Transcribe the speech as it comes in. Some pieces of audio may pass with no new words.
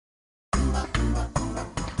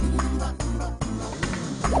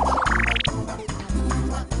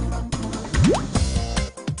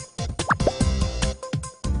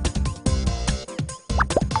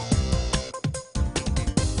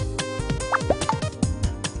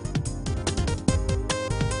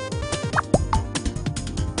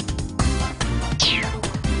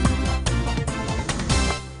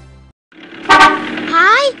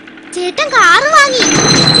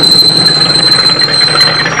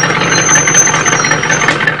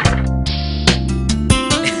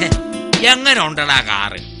എങ്ങനെ ഉണ്ടടാ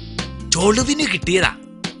കാറ്? ചൊളുവിന് കിട്ടിയതാ.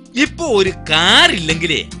 ഇപ്പൊ ഒരു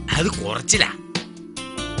കാറില്ലെങ്കിലേ അത് കുറച്ചില്ല.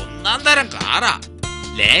 ഒന്നാം തരം കാറാ.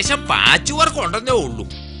 ലേശം പാച്ച് വർക്ക് ഉണ്ടെന്നേ ഉള്ളൂ.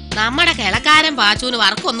 നമ്മുടെ കിളക്കാരൻ പാച്ചുവിന്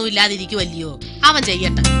വർക്കൊന്നും ഇല്ലാതിരിക്കുവല്ലയോ, അവൻ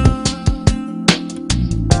ചെയ്യട്ടെ.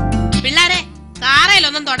 പിള്ളാരെ,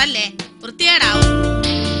 കാറയിലൊന്നും തൊടല്ലേ, വൃത്തികേടാവും.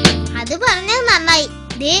 അത് പറഞ്ഞത് നന്നായി.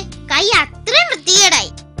 ദേ കൈ അത്രയും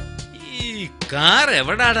വൃത്തികേടായി. ഈ കാർ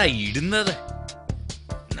എവിടാടാ ഇടുന്നത്?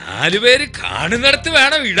 4 പേര് കാണുന്നിടത്ത്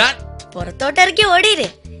വേണം ഇടാൻ. പുറത്തോട്ടിറക്കി ഓടിയിര്,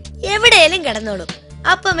 എവിടെയെങ്കിലും കിടന്നോളും.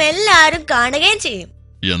 അപ്പം എല്ലാരും കാണുകയും ചെയ്യും.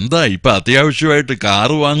 എന്താ ഇപ്പൊ അത്യാവശ്യമായിട്ട്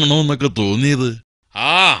കാറ് വാങ്ങണോന്നൊക്കെ തോന്നിയത്?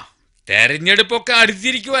 ആ, തെരഞ്ഞെടുപ്പൊക്കെ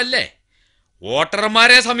അടുത്തിരിക്കുവല്ലേ,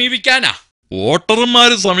 വോട്ടർമാരെ സമീപിക്കാനാ.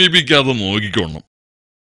 വോട്ടർമാരെ സമീപിക്കാതെ നോക്കിക്കോണം.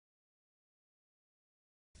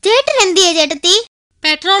 ചേട്ടൻ എന്തിയാ ചേട്ടത്തി?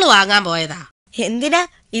 പെട്രോൾ വാങ്ങാൻ പോയതാ. എന്തിനാ?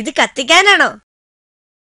 ഇത് കത്തിക്കാനാണോ?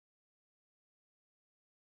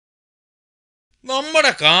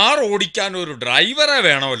 നമ്മുടെ കാർ ഓടിക്കാൻ ഒരു ഡ്രൈവറെ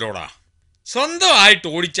വേണമല്ലോടാ. സ്വന്തമായിട്ട്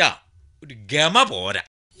ഓടിച്ചാ ഒരു ഗമ പോരാ.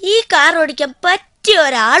 ഈ കാർ ഓടിക്കാൻ പറ്റിയ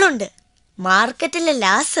ഒരാളുണ്ട്, മാർക്കറ്റിലെ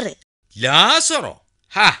ലാസർ. ലാസറോ?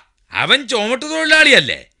 ഹാ, അവൻ ചുമട്ട്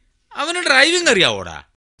തൊഴിലാളിയല്ലേ, അവന് ഡ്രൈവിംഗ് അറിയാവോടാ?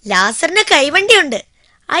 ലാസറിന് കൈവണ്ടിയുണ്ട്.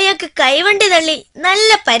 അയാൾക്ക് കൈവണ്ടി തള്ളി നല്ല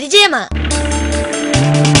പരിചയമാ.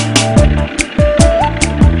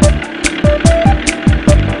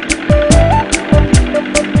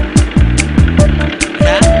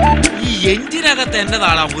 ഈ എഞ്ചിനകത്ത്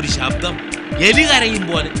എന്നതാടാ ഒരു ശബ്ദം, എലി കരയും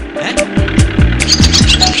പോലെ. അത്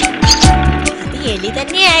എലി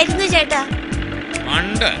തന്നെയായിരുന്നു ചേട്ടാ.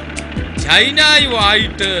 പണ്ട്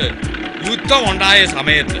ചൈനയുമായിട്ട് യുദ്ധം ഉണ്ടായ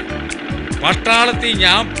സമയത്ത് പട്ടാളത്തിൽ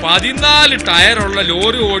ഞാൻ 14 ടയറുള്ള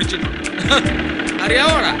ലോറി ഓടിച്ചിട്ടുണ്ട്.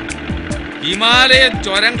 അറിയാവോടാ? ഹിമാലയൻ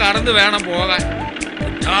ചുരം കടന്നു വേണം പോകാൻ.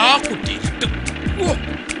 കുട്ടി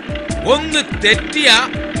ഒന്ന് തെറ്റിയ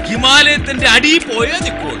ഹിമാലയത്തിന്റെ അടിയിൽ പോയാ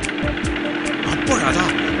നിൽക്കുള്ളൂ. അപ്പോഴതാ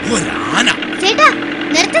ഒരാന. ചേട്ടാ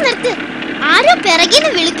നിർത്ത് നിർത്ത്, ആരോ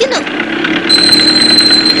പിറകിന്ന് വിളിക്കുന്നു.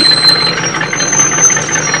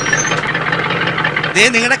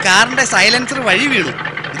 നിങ്ങളുടെ കാറിന്റെ സൈലൻസർ വഴി വീണു.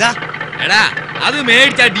 ഇതാ എടാ, അത്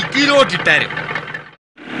മേടിച്ച ഡിക്കിയിലോട്ടിട്ടാര്.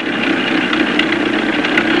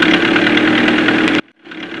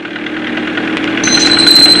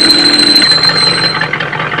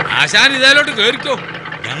 ആശാൻ ഇതിലോട്ട് കേറിക്കോ,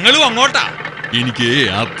 ഞങ്ങളും അങ്ങോട്ടാ. എനിക്ക്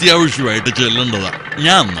അത്യാവശ്യമായിട്ട് ചെല്ലേണ്ടതാ,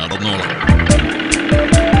 ഞാൻ നടന്നോളാം.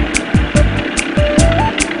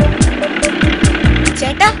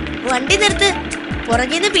 ചേട്ടാ വണ്ടി നിർത്ത്,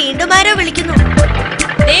 പുറകിന്ന് വീണ്ടും ആരോ വിളിക്കുന്നു.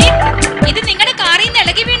 ഇത് നിങ്ങളുടെ കാറിൽ നിന്ന്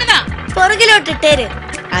ഇളകി വീണതാ. പുറകിലോട്ടിട്ടേര്,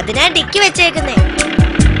 അതിനാ ഡിക്കി വെച്ചേക്കുന്നേ.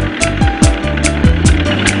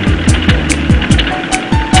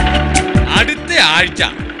 അടുത്ത ആഴ്ച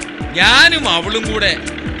ഞാനും അവളും കൂടെ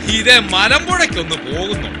ഇതേ മലമ്പുഴയ്ക്കൊന്ന്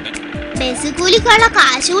പോകുന്നുണ്ട്. ബസ് കൂലിക്കുള്ള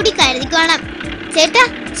കാശ് കൂടി കരുതിക്കോണം. ചേട്ടാ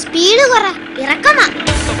സ്പീഡ് കുറ, ഇറക്കമാ.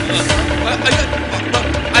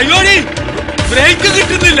 അയ്യോടി, ബ്രേക്ക്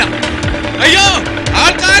കിട്ടുന്നില്ല. അയ്യോ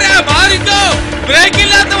ആൾക്കാരെ മാറിക്കോ, ബ്രേക്ക്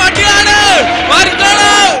ഇല്ലാത്ത വണ്ടിയാണ്, മാറിക്കോളൂ.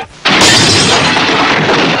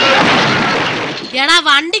 എടാ,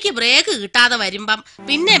 വണ്ടിക്ക് ബ്രേക്ക് കിട്ടാതെ വരുമ്പം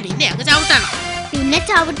പിന്നെ അങ്ങ് ചവിട്ടണം. പിന്നെ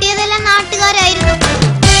ചവിട്ടിയതെല്ലാം നാട്ടുകാരായിരുന്നു.